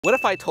What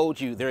if I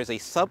told you there is a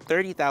sub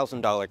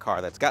 $30,000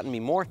 car that's gotten me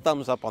more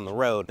thumbs up on the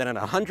road than an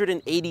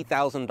 $180,000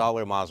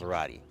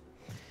 Maserati?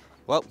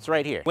 Well, it's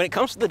right here. When it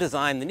comes to the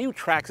design, the new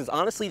Trax is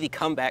honestly the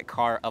comeback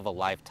car of a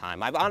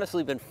lifetime. I've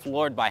honestly been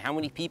floored by how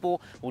many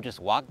people will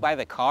just walk by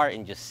the car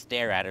and just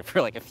stare at it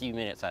for like a few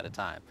minutes at a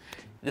time.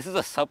 This is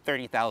a sub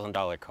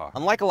 $30,000 car.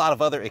 Unlike a lot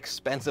of other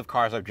expensive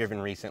cars I've driven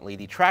recently,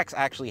 the Trax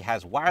actually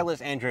has wireless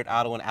Android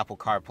Auto and Apple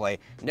CarPlay,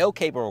 no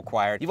cable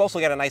required. You've also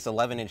got a nice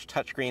 11-inch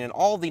touchscreen and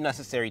all the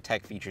necessary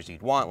tech features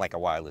you'd want, like a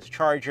wireless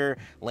charger,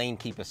 lane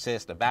keep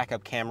assist, a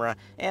backup camera,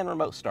 and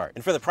remote start.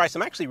 And for the price,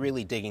 I'm actually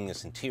really digging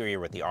this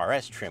interior with the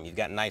RS trim. You've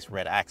got nice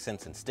red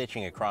accents and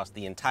stitching across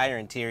the entire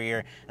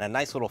interior, and a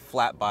nice little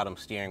flat bottom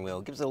steering wheel.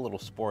 It gives it a little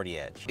sporty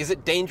edge. Is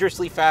it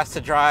dangerously fast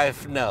to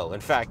drive? No,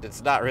 in fact,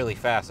 it's not really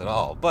fast at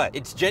all, but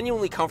it's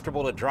genuinely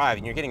comfortable to drive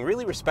and you're getting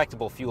really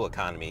respectable fuel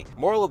economy.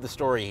 Moral of the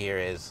story here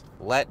is,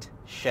 let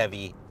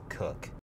Chevy cook.